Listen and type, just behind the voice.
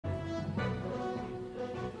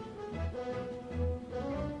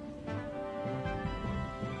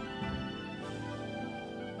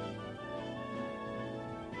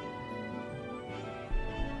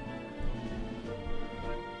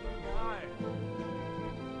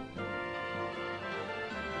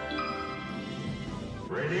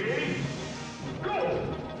Ready? Go!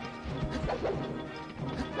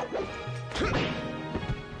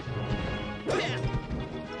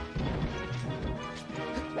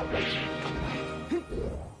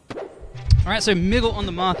 Alright, so Miggle on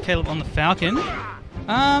the Marth, Caleb on the Falcon.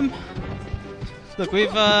 Look,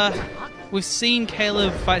 we've seen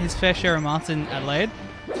Caleb fight his fair share of Marths in Adelaide.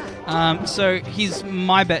 So he's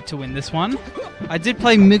my bet to win this one. I did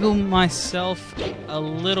play Miggle myself a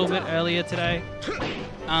little bit earlier today.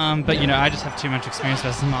 But you know, I just have too much experience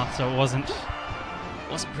versus Marth, so it wasn't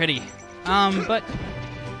pretty. But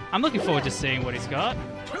I'm looking forward to seeing what he's got.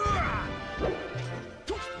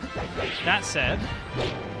 That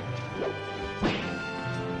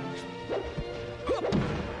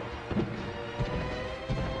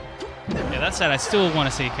said, I still want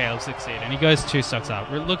to see Caleb succeed, and he goes 2 stocks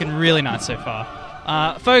up. We're looking really nice so far.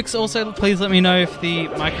 Folks, also please let me know if the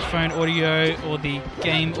microphone audio or the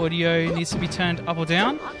game audio needs to be turned up or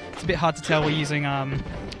down. It's a bit hard to tell. We're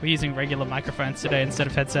using regular microphones today instead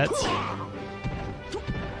of headsets.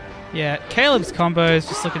 Yeah, Caleb's combo is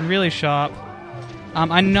just looking really sharp.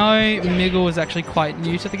 I know Miggle is actually quite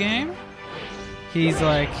new to the game. He's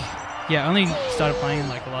only started playing in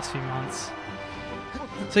the last few months.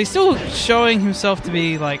 So he's still showing himself to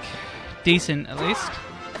be decent at least,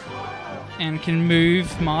 and can move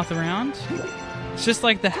Marth around. It's just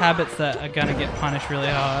the habits that are gonna get punished really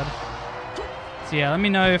hard. So yeah, let me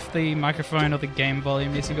know if the microphone or the game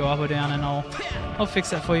volume needs to go up or down, and I'll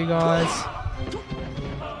fix that for you guys.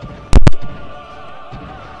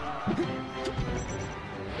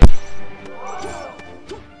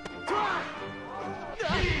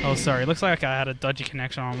 Oh, sorry. Looks like I had a dodgy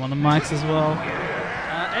connection on one of the mics as well.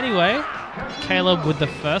 Anyway, Caleb with the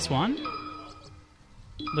first one.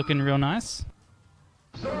 Looking real nice.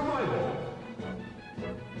 Survival.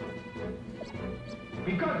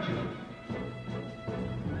 Pikachu.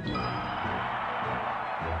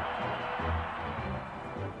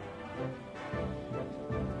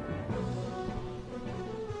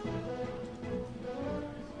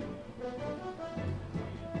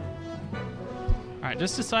 Alright,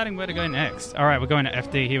 just deciding where to go next. Alright, we're going to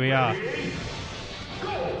FD. Here we are.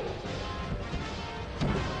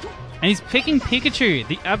 And he's picking Pikachu,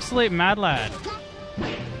 the absolute mad lad.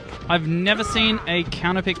 I've never seen a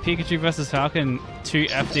counterpick Pikachu versus Falcon to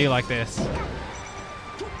FD like this.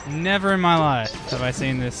 Never in my life have I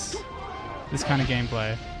seen this kind of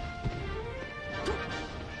gameplay.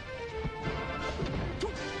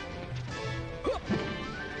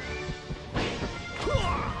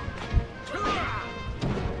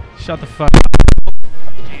 Shut the fuck up.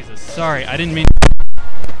 Jesus, sorry, I didn't mean...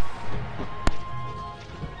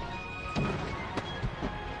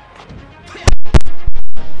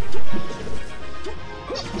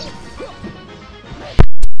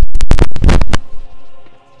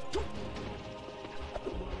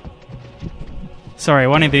 Sorry,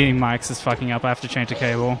 one of the mics is fucking up. I have to change the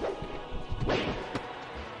cable.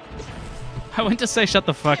 I went to say shut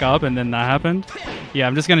the fuck up and then that happened. Yeah,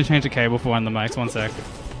 I'm just going to change the cable for one of the mics. One sec.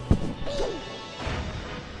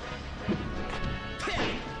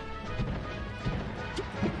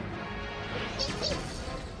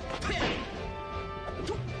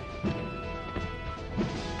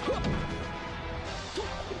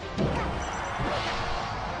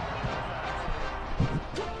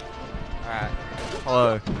 Alright.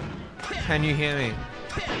 Hello. Can you hear me?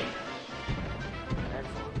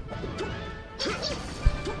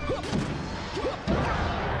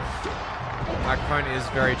 Microphone is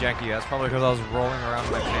very janky. That's probably because I was rolling around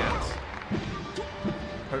my pants.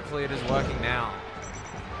 Hopefully it is working now.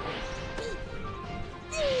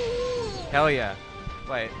 Hell yeah.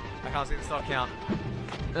 Wait, I can't see the stop count.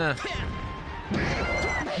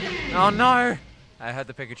 Oh no! I heard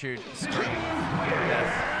the Pikachu scream.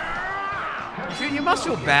 Death. You must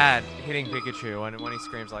feel bad hitting Pikachu when he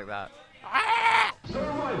screams like that.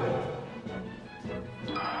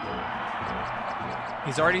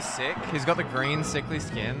 He's already sick. He's got the green sickly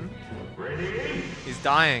skin. He's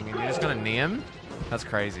dying and you're just gonna knee him? That's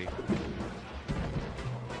crazy.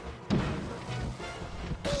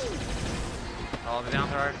 Oh, the down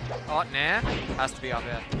throw. Oh, nah. Has to be up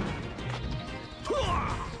there.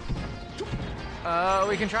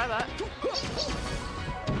 We can try that.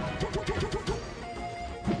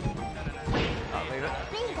 I'll leave it.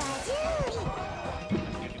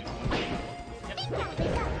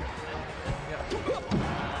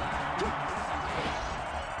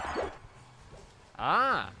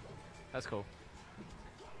 Ah, that's cool.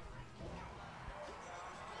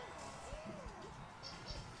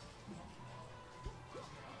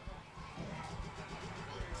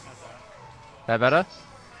 That better?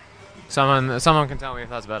 Someone can tell me if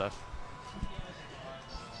that's better.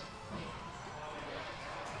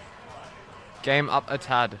 Game up a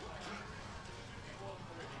tad.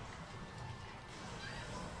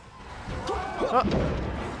 Oh,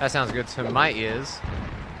 that sounds good to my ears.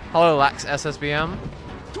 Hello, Lax SSBM.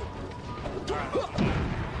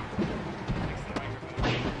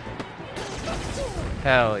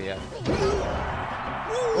 Hell yeah.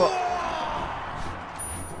 Whoa.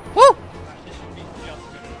 Woo!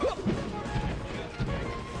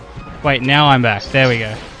 Wait, now I'm back. There we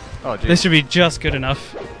go. Oh, geez. This should be just good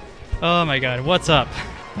enough. Oh my god, what's up?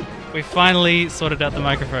 We finally sorted out the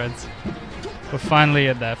microphones. We're finally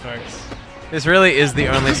at that, folks. This really is the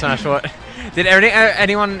only Smash What. Did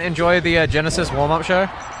anyone enjoy the Genesis warm-up show?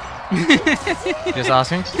 Just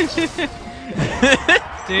asking.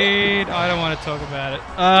 Dude, I don't want to talk about it.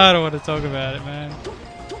 I don't want to talk about it, man.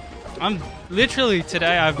 I'm literally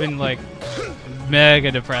today I've been like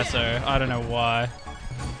mega depresso. I don't know why.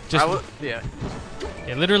 Just yeah,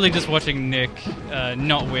 literally just watching Nick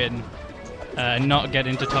not win, not get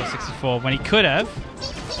into top 64 when he could have.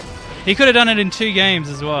 He could have done it in 2 games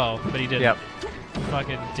as well, but he didn't. Yep.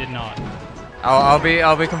 Fucking did not. I'll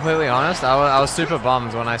be completely honest. I was super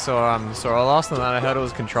bummed when I saw Sora lost, and then I heard it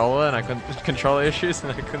was controller, and I couldn't controller issues,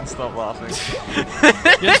 and I couldn't stop laughing.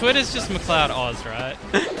 Your Twitter's just McLeod Oz, right?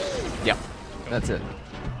 Yep, that's it.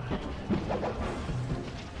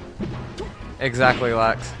 Exactly,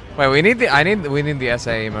 Lex. Wait, we need the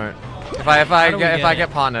SA emote. If I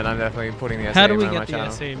get partnered, I'm definitely putting the SA How do emote we on my get the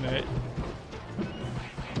channel. SA emote?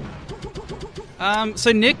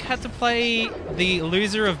 So Nick had to play the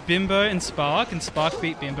loser of Bimbo and Spark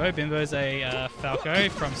beat Bimbo. Bimbo's a Falco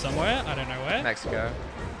from somewhere, I don't know where. Mexico.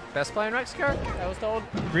 Best player in Mexico, I was told.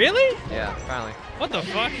 Really? Yeah, apparently. What the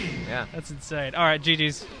fuck? Yeah. That's insane. Alright,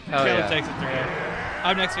 GG's. Hell Caleb yeah. takes it 3-0.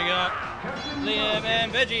 Up next we got Liam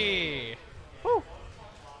and Veggie. Woo.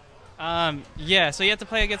 Yeah, so you had to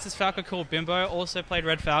play against this Falco called Bimbo. Also played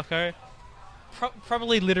Red Falco.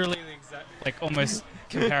 Probably literally the exact, like almost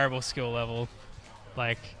comparable skill level.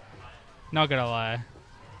 Like, not gonna lie.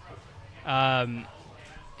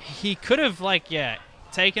 He could have, like, yeah,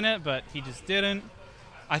 taken it, but he just didn't.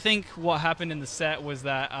 I think what happened in the set was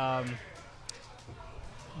that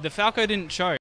the Falco didn't choke.